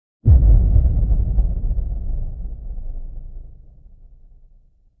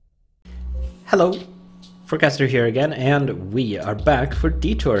Hello, Forecaster here again, and we are back for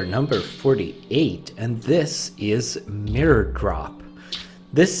Detour number 48, and this is Mirror Drop.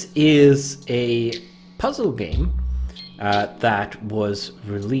 This is a puzzle game that was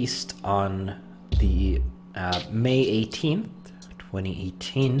released on the May 18th,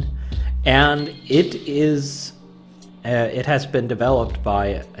 2018, and it has been developed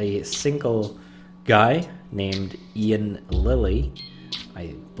by a single guy named Ian Lilly,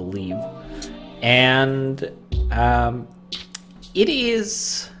 I believe. And it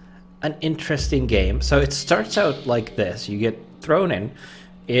is an interesting game. So it starts out like this. You get thrown in.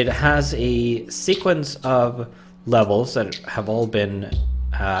 It has a sequence of levels that have all been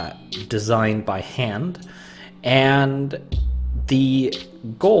designed by hand. And the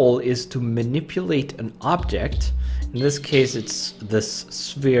goal is to manipulate an object. In this case, it's this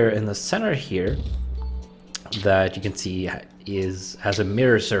sphere in the center here that you can see has a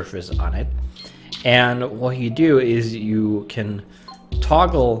mirror surface on it. And what you do is you can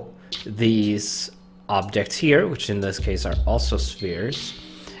toggle these objects here, which in this case are also spheres,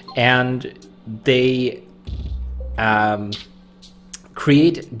 and they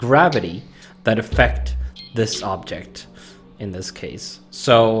create gravity that affect this object in this case.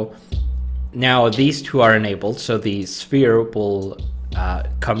 So now these two are enabled, so the sphere will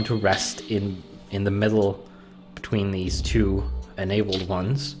come to rest in the middle between these two enabled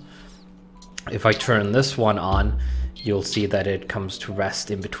ones. If I turn this one on, you'll see that it comes to rest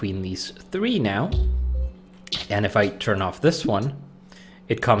in between these three now. And if I turn off this one,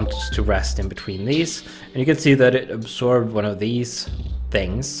 it comes to rest in between these. And you can see that it absorbed one of these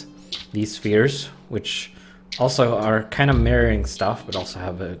things, these spheres, which also are kind of mirroring stuff, but also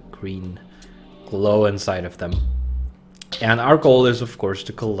have a green glow inside of them. And our goal is, of course,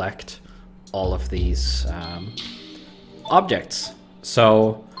 to collect all of these objects.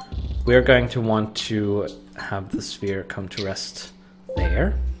 So we're going to want to have the sphere come to rest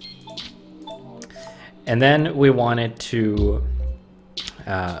there. And then we want it to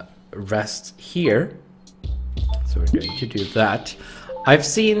rest here. So we're going to do that. I've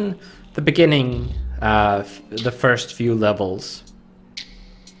seen the beginning, the first few levels.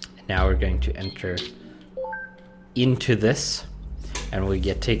 Now we're going to enter into this, and we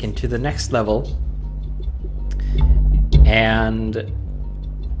get taken to the next level. And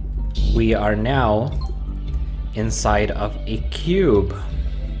we are now inside of a cube.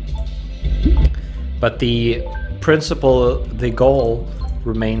 But the principle, the goal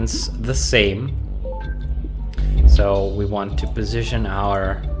remains the same. So we want to position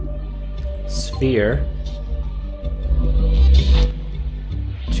our sphere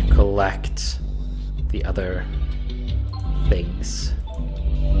to collect the other things.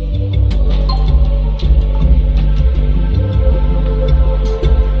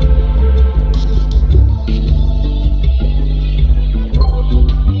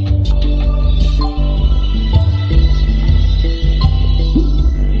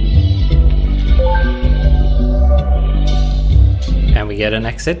 And we get an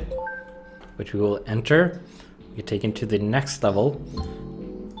exit, which we will enter. We get taken to the next level,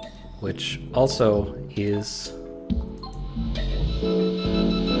 which also is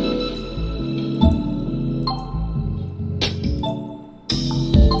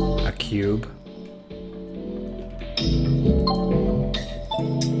a cube.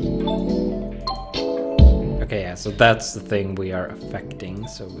 Okay, yeah, so that's the thing we are affecting,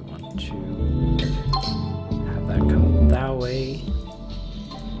 so we want to have that come that way.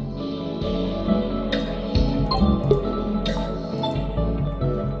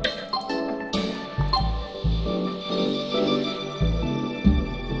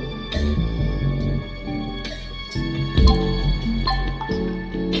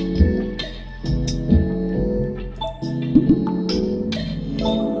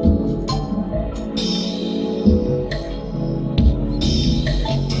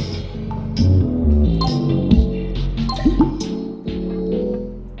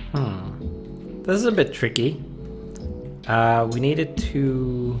 This is a bit tricky. We needed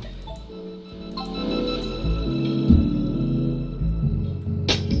to...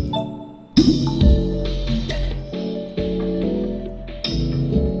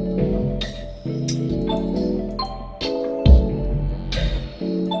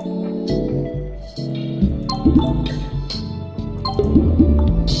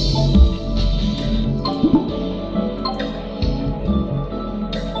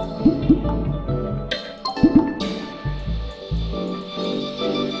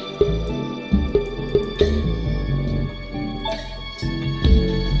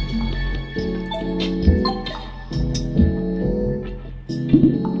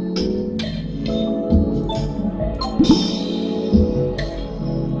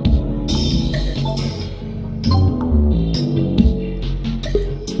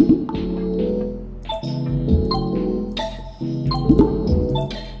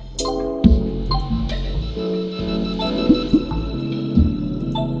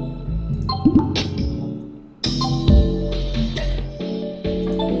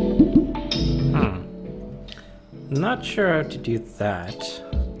 Not sure how to do that.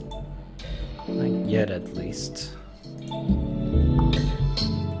 Not yet, at least.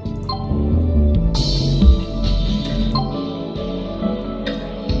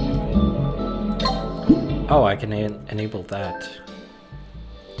 Oh, I can enable that.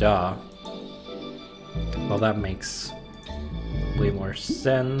 Duh. Well, that makes way more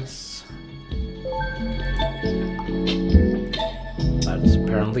sense. That's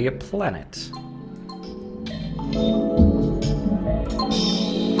apparently a planet.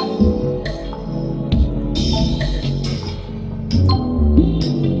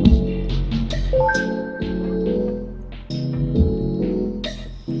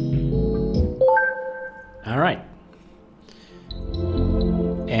 Alright.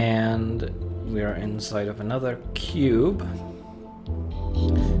 And we are inside of another cube.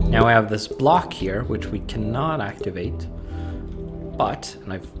 Now I have this block here, which we cannot activate. But,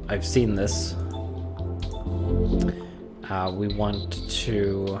 and I've seen this, we want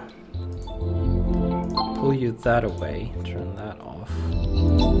to pull you that away, turn that off.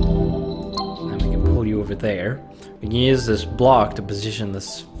 And we can pull you over there. We can use this block to position the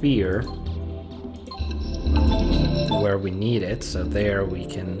sphere where we need it, so there we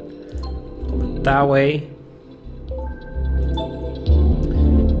can pull it that way.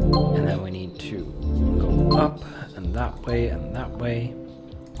 And then we need to go up and that way and that way.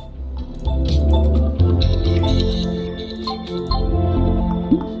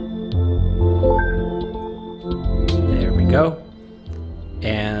 There we go.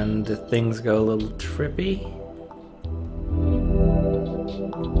 And things go a little trippy.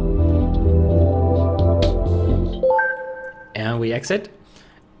 And we exit.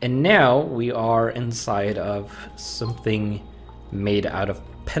 And now we are inside of something made out of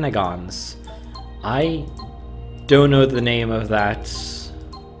pentagons. I don't know the name of that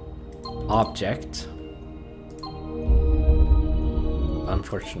object,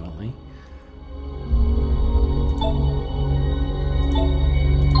 unfortunately.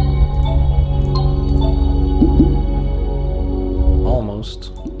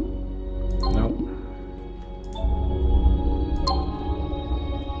 Almost. Nope.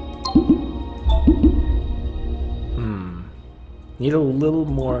 Need a little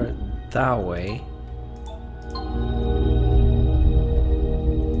more that way.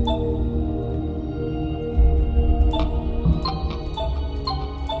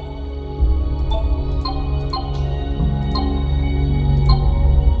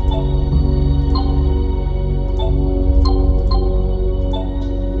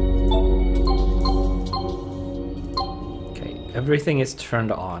 Okay, everything is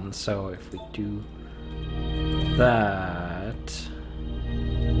turned on, so if we do that.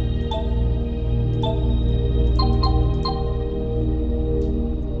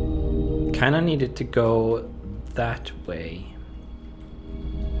 Kind of needed to go that way.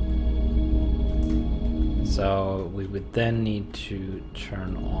 So we would then need to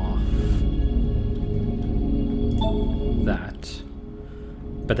turn off that.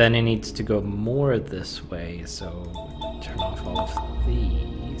 But then it needs to go more this way, so we turn off all of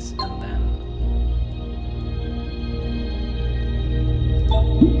these and then...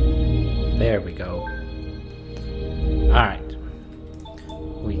 There we go. Alright.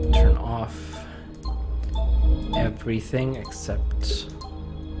 We turn off everything except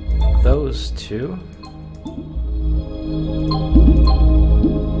those two.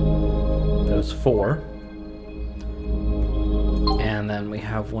 Those four. And then we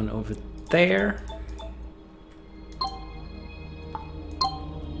have one over there.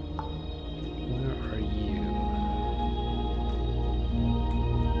 Where are you?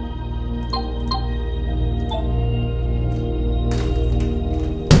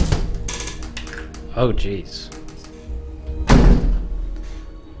 Oh, jeez.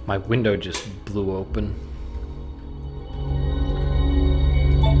 My window just blew open.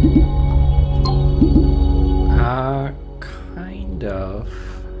 Kind of.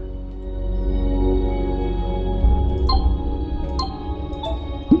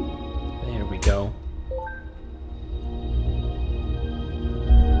 There we go.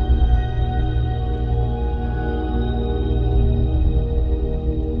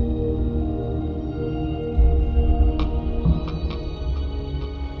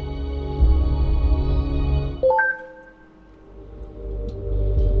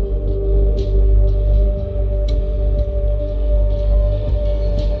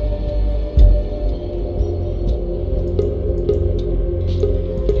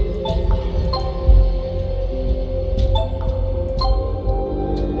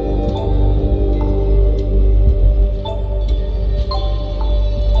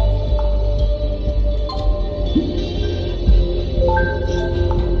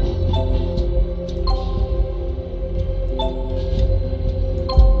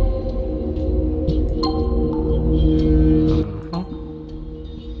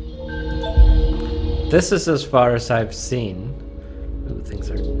 this is as far as I've seen. Ooh, things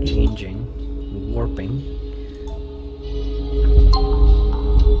are changing, warping.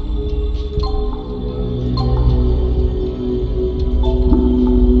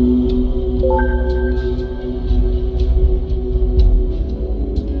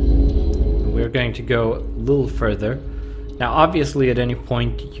 We're going to go a little further. Now, obviously, at any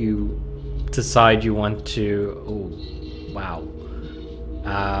point you decide you want to, oh, wow,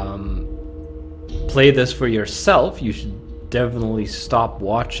 play this for yourself, you should definitely stop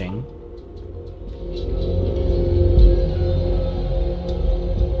watching.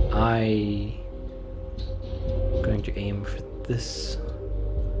 I'm going to aim for this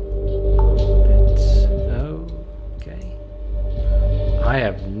bit. Okay. I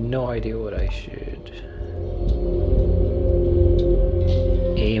have no idea what I should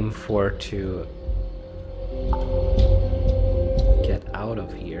aim for to get out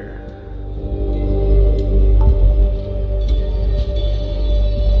of here.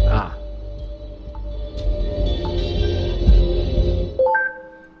 Ah.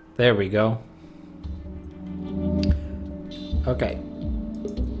 There we go. Okay.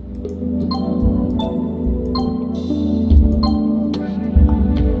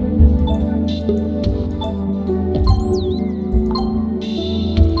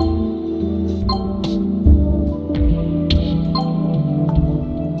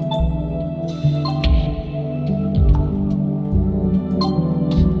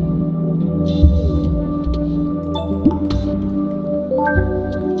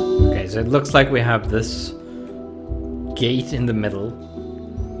 So it looks like we have this gate in the middle,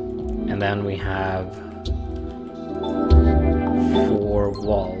 and then we have 4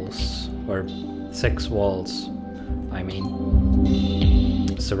 walls, or 6 walls, I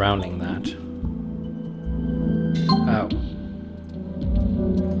mean, surrounding that. Oh.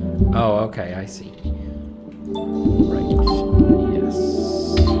 Oh, okay, I see. Right. Yes.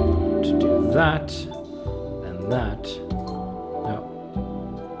 To do that, and that. No.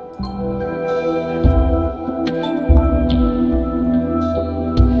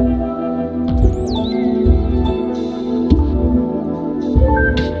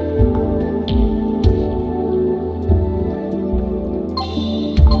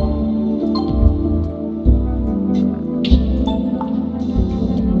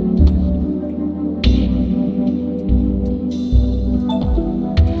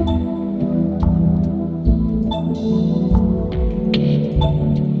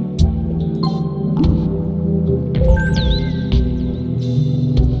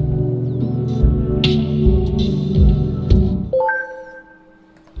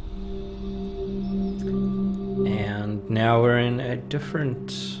 Now we're in a different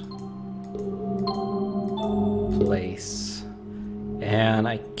place, and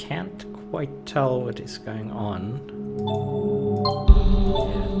I can't quite tell what is going on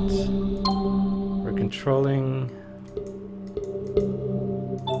yet. We're controlling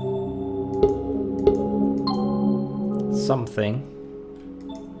something.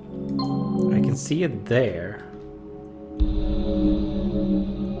 I can see it there.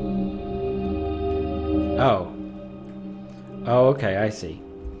 Oh. Oh, okay, I see.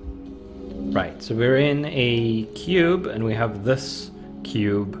 Right, so we're in a cube, and we have this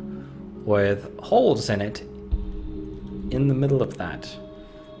cube with holes in it in the middle of that.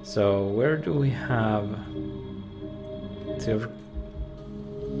 So where do we have... So it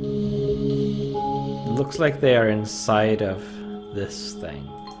looks like they are inside of this thing.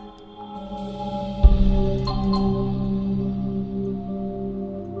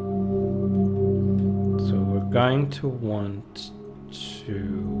 Going to want to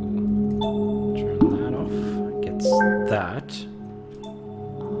turn that off. Gets that.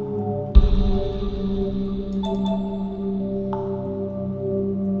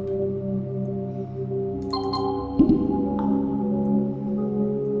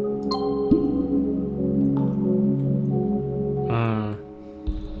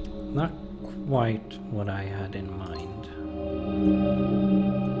 Not quite what I had in mind.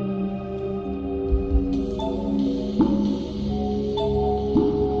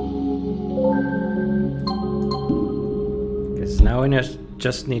 Now we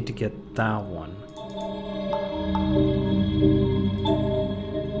just need to get that one.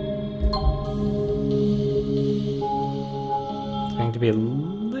 It's going to be a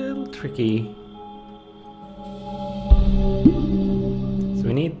little tricky. So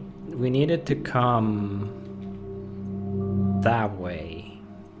we need it to come that way.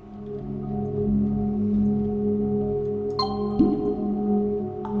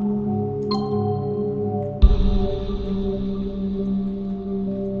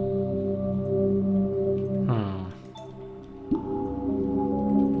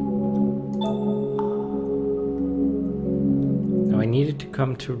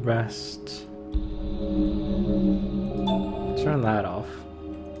 come to rest. Turn that off.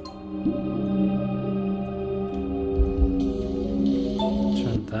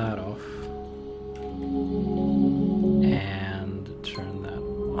 Turn that off. And turn that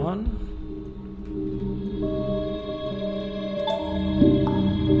on.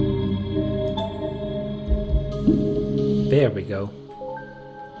 There we go.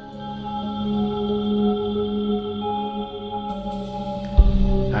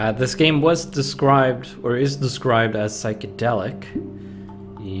 This game was described, or is described, as psychedelic.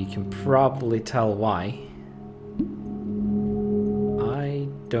 You can probably tell why. I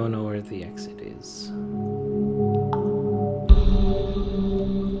don't know where the exit is.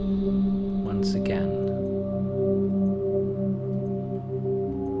 Once again.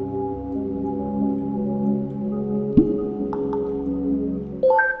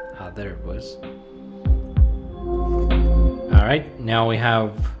 Ah, there it was. Alright, now we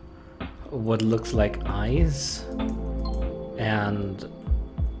have what looks like eyes and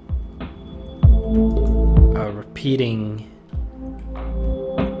a repeating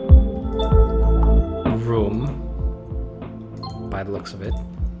room by the looks of it.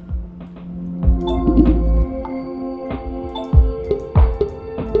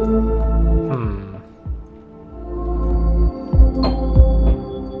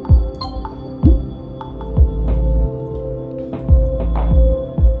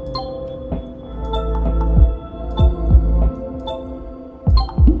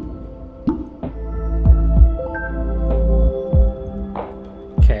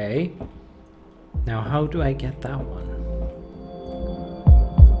 Now how do I get that one?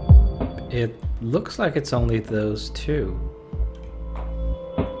 It looks like it's only those two.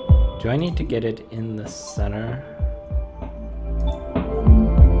 Do I need to get it in the center?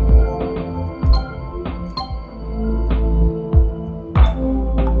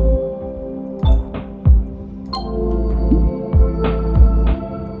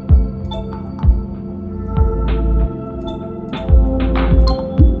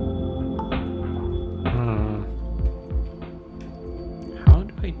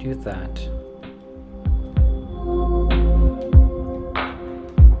 Do that.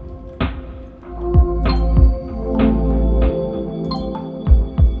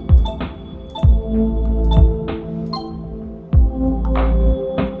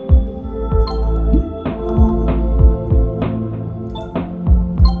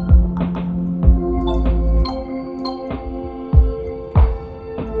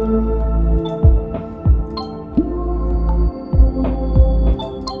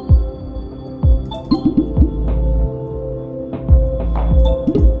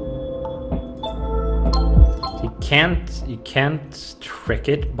 You can't trick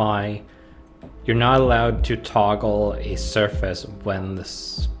it by... You're not allowed to toggle a surface when the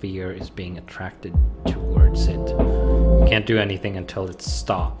sphere is being attracted towards it. You can't do anything until it's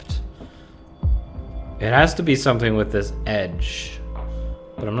stopped. It has to be something with this edge,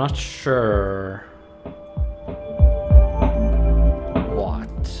 but I'm not sure what.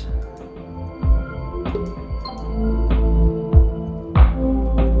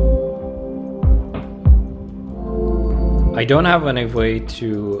 I don't have any way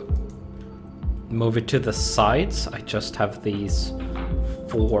to move it to the sides. I just have these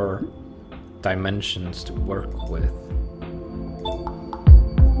 4 dimensions to work with.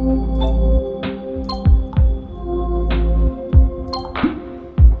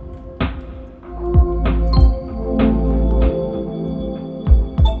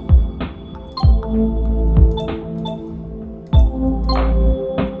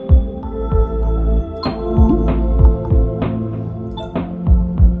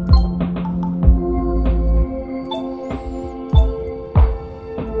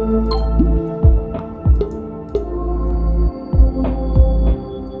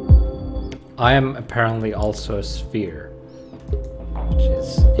 I am apparently also a sphere, which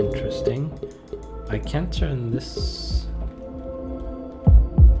is interesting. I can't turn this...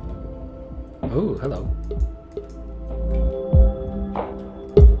 Oh, hello.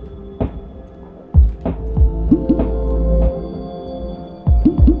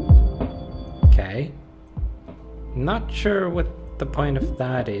 Okay. Not sure what the point of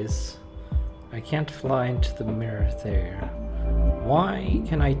that is. I can't fly into the mirror there. Why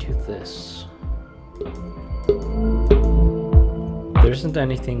can I do this? There isn't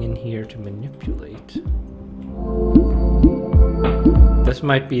anything in here to manipulate. This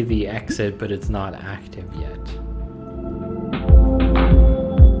might be the exit, but it's not active yet.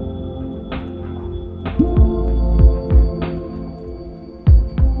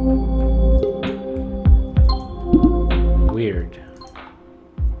 Weird.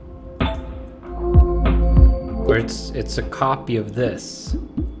 it's a copy of this.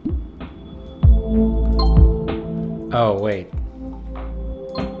 Oh, wait.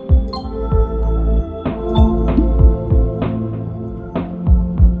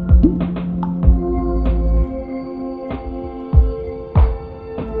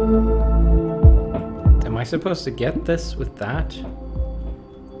 Am I supposed to get this with that?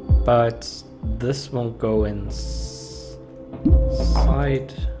 But this won't go inside.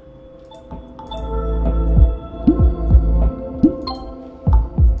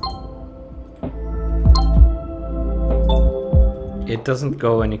 It doesn't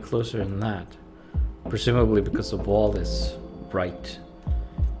go any closer than that. Presumably because the wall is right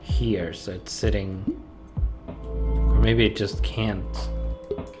here, so it's sitting... Or maybe it just can't.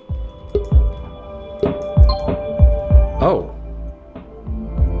 Oh!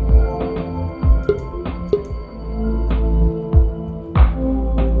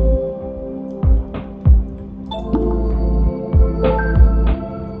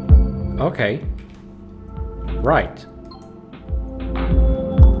 Okay. Right.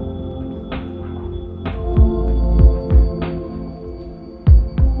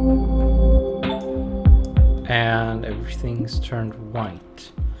 And everything's turned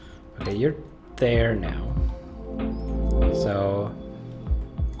white. Okay, you're there now. So...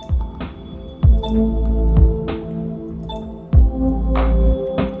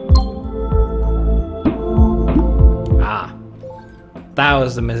 Ah! That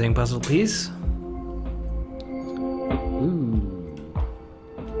was the missing puzzle piece. Ooh.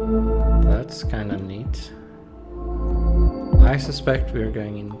 That's kind of neat. I suspect we're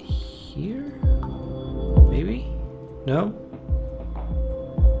going in here? Maybe? No?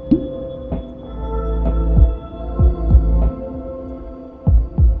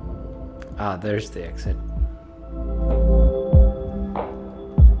 Ah, there's the exit.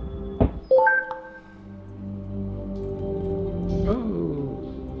 Oh.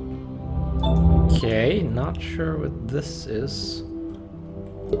 Okay, not sure what this is.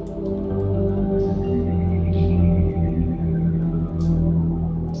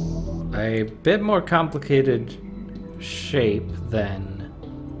 A bit more complicated shape than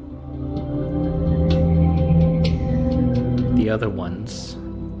the other ones.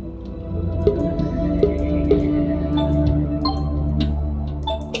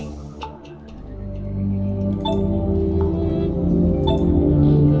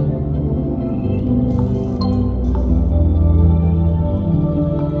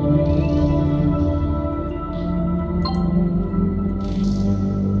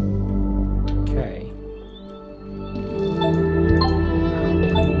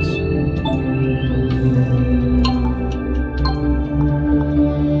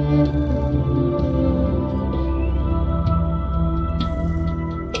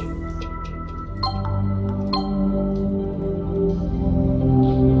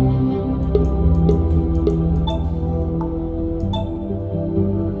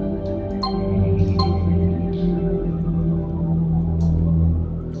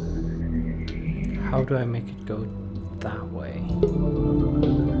 How do I make it go that way?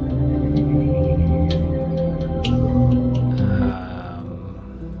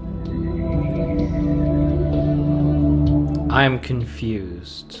 I'm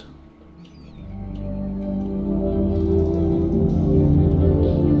confused.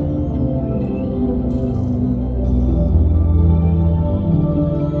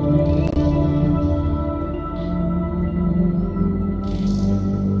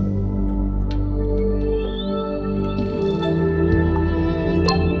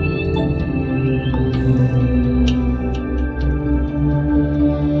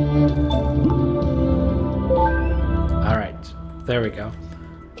 There we go.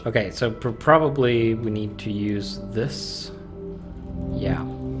 Okay, so probably we need to use this. Yeah.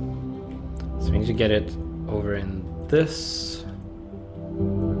 So we need to get it over in this.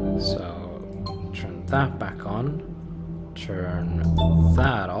 So turn that back on. Turn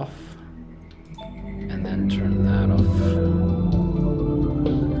that off. And then turn that off.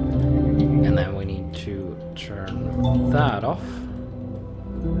 And then we need to turn that off.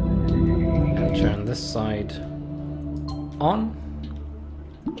 And turn this side on.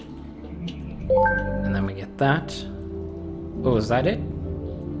 And then we get that. Oh, is that it?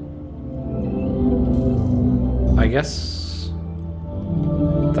 I guess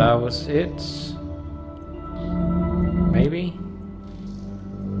that was it. Maybe?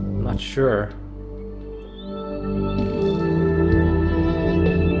 I'm not sure.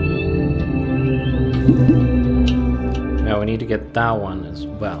 Now we need to get that one as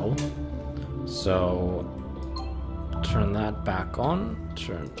well. So turn that back on.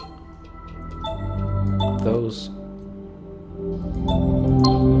 Turn those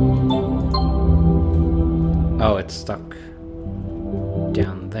Oh, it's stuck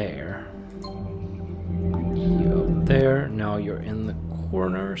down there. You go there. Now you're in the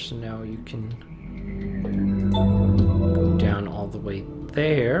corner, so now you can go down all the way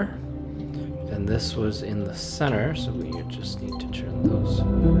there. And this was in the center, so we just need to turn those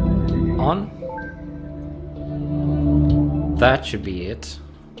on. That should be it.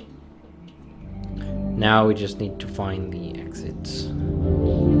 Now we just need to find the exit,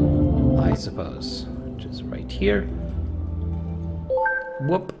 I suppose, which is right here.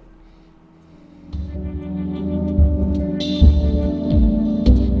 Whoop.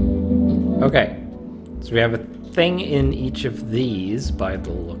 Okay, so we have a thing in each of these by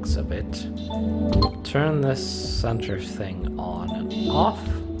the looks of it. We'll turn this center thing on and off.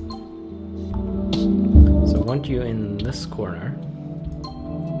 So I want you in this corner.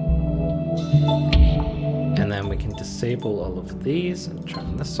 And then we can disable all of these and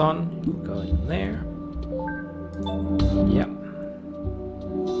turn this on. Go in there. Yep.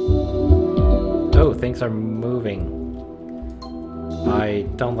 Oh, things are moving. I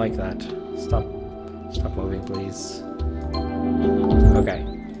don't like that. Stop moving, please. Okay.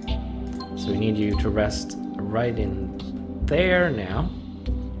 So we need you to rest right in there now.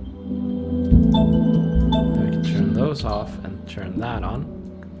 Then we can turn those off and turn that on.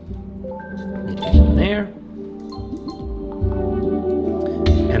 In there.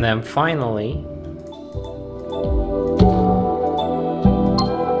 And then finally,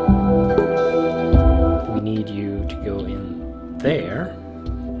 we need you to go in there.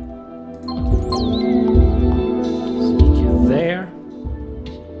 Sneak you there.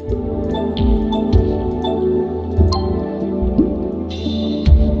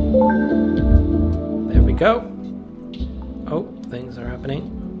 There we go. Oh, things are happening.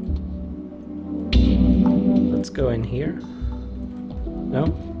 Let's go in here. No?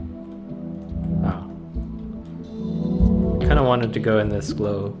 Oh. Kind of wanted to go in this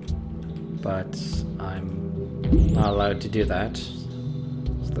glow, but I'm not allowed to do that.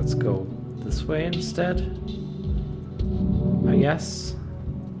 So let's go this way instead, I guess.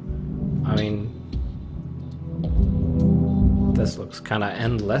 I mean, this looks kind of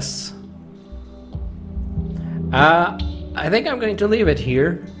endless. I think I'm going to leave it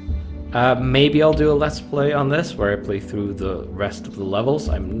here. Maybe I'll do a Let's Play on this where I play through the rest of the levels.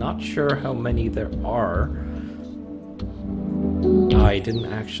 I'm not sure how many there are. I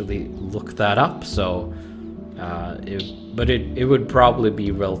didn't actually look that up, so but it would probably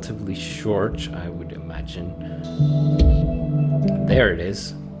be relatively short, I would imagine. There it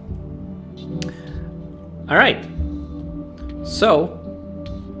is. Alright. So,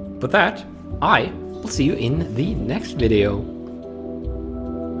 with that, I will see you in the next video.